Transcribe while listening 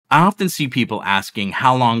I often see people asking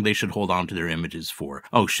how long they should hold on to their images for.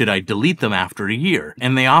 Oh, should I delete them after a year?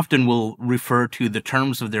 And they often will refer to the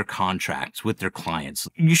terms of their contracts with their clients.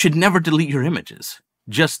 You should never delete your images.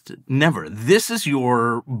 Just never. This is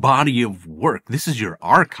your body of work. This is your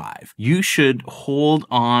archive. You should hold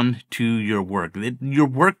on to your work. Your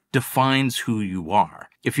work defines who you are.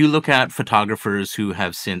 If you look at photographers who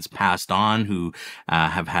have since passed on, who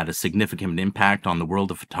have had a significant impact on the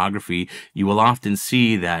world of photography, you will often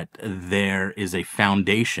see that there is a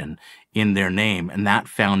foundation in their name, and that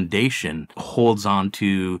foundation holds on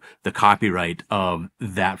to the copyright of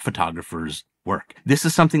that photographer's work. This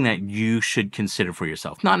is something that you should consider for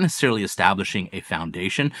yourself, not necessarily establishing a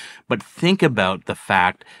foundation, but think about the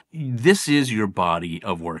fact this is your body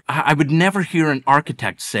of work. I would never hear an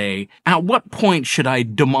architect say, at what point should I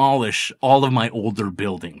demolish all of my older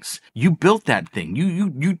buildings? You built that thing.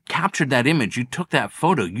 You captured that image. You took that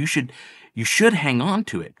photo. You should hang on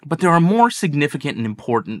to it. But there are more significant and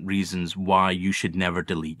important reasons why you should never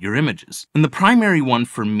delete your images. And the primary one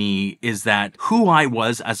for me is that who I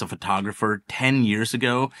was as a photographer 10 years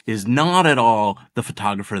ago is not at all the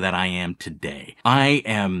photographer that I am today. I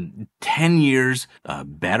am 10 years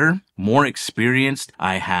better, more experienced.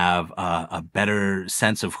 I have a better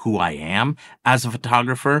sense of who I am as a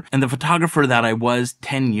photographer. And the photographer that I was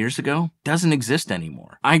 10 years ago doesn't exist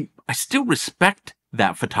anymore. I still respect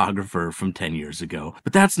that photographer from 10 years ago,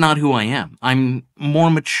 but that's not who I am. I'm more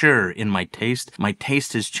mature in my taste. My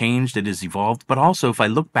taste has changed. It has evolved. But also, if I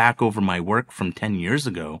look back over my work from 10 years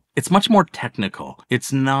ago, it's much more technical.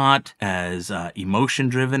 It's not as emotion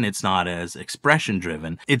driven. It's not as expression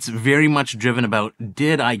driven. It's very much driven about,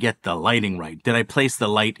 did I get the lighting right? Did I place the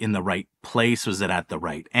light in the right place? Was it at the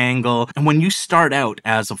right angle? And when you start out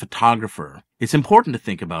as a photographer, it's important to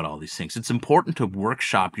think about all these things. It's important to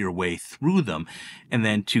workshop your way through them and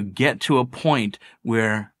then to get to a point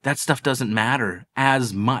where that stuff doesn't matter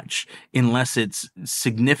as much unless it's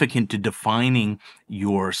significant to defining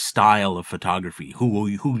your style of photography, who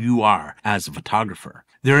you are as a photographer.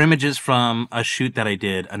 There are images from a shoot that I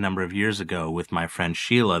did a number of years ago with my friend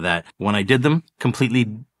Sheila that when I did them,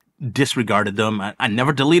 completely disregarded them. I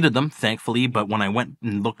never deleted them, thankfully, but when I went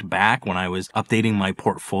and looked back, when I was updating my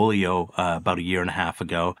portfolio about a year and a half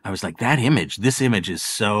ago, I was like, this image is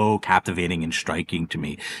so captivating and striking to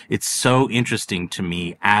me. It's so interesting to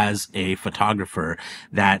me as a photographer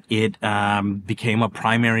that it became a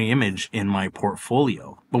primary image in my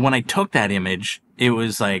portfolio. But when I took that image, it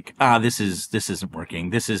was like, this isn't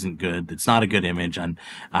working. This isn't good. It's not a good image. And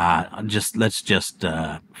let's just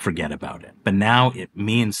forget about it. But now it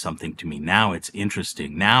means something to me. Now it's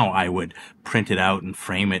interesting. Now I would print it out and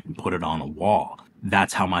frame it and put it on a wall.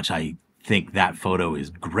 That's how much I think that photo is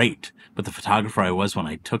great. But the photographer I was when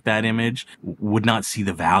I took that image would not see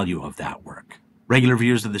the value of that work. Regular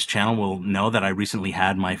viewers of this channel will know that I recently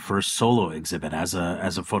had my first solo exhibit as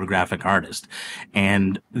a photographic artist.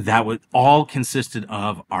 And that all consisted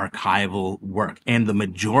of archival work. And the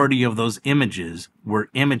majority of those images were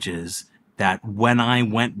images that when I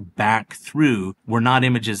went back through were not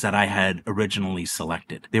images that I had originally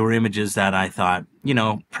selected. They were images that I thought,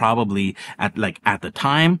 probably at the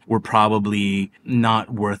time were probably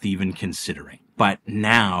not worth even considering. But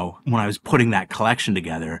now, when I was putting that collection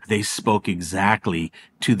together, they spoke exactly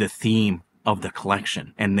to the theme of the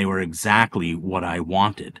collection, and they were exactly what I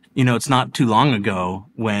wanted. It's not too long ago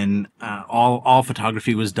when all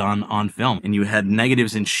photography was done on film, and you had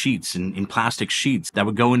negatives in sheets, in plastic sheets that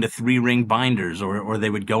would go into 3-ring binders, or they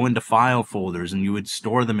would go into file folders, and you would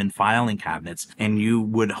store them in filing cabinets, and you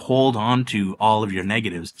would hold on to all of your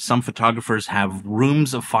negatives. Some photographers have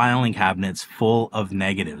rooms of filing cabinets full of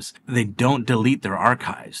negatives. They don't delete their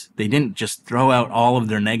archives. They didn't just throw out all of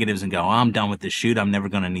their negatives and go, I'm done with this shoot. I'm never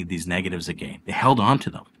going to need these negatives again. They held on to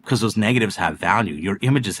them because those negatives have value. Your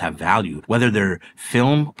images have value, whether they're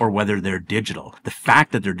film or whether they're digital. The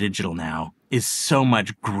fact that they're digital now is so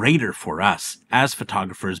much greater for us as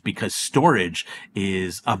photographers because storage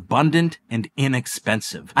is abundant and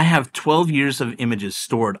inexpensive. I have 12 years of images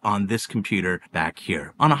stored on this computer back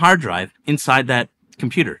here on a hard drive inside that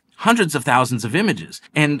computer. Hundreds of thousands of images.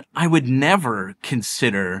 And I would never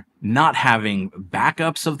consider not having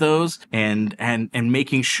backups of those and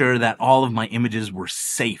making sure that all of my images were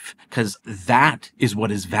safe, because that is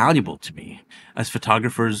what is valuable to me. As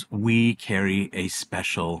photographers, we carry a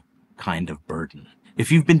special kind of burden.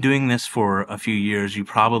 If you've been doing this for a few years, you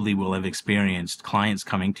probably will have experienced clients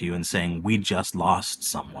coming to you and saying, we just lost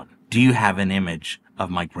someone. Do you have an image of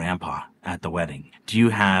my grandpa at the wedding? Do you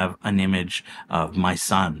have an image of my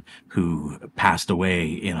son who passed away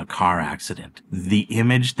in a car accident? The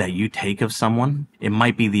image that you take of someone, it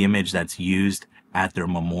might be the image that's used at their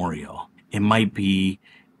memorial. It might be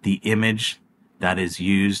the image that is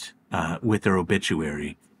used with their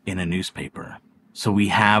obituary in a newspaper. So we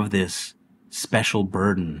have this special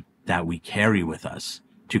burden that we carry with us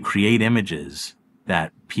to create images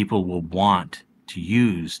that people will want to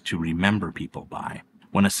use to remember people by.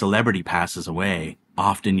 When a celebrity passes away,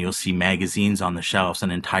 often you'll see magazines on the shelves,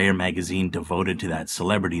 an entire magazine devoted to that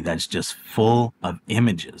celebrity that's just full of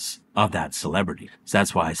images of that celebrity. So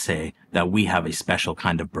that's why I say that we have a special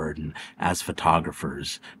kind of burden as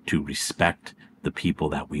photographers to respect the people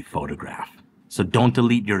that we photograph. So don't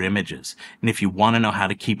delete your images. And if you want to know how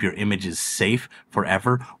to keep your images safe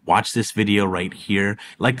forever, watch this video right here.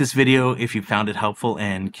 Like this video if you found it helpful,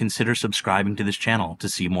 and consider subscribing to this channel to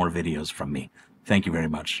see more videos from me. Thank you very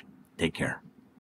much. Take care.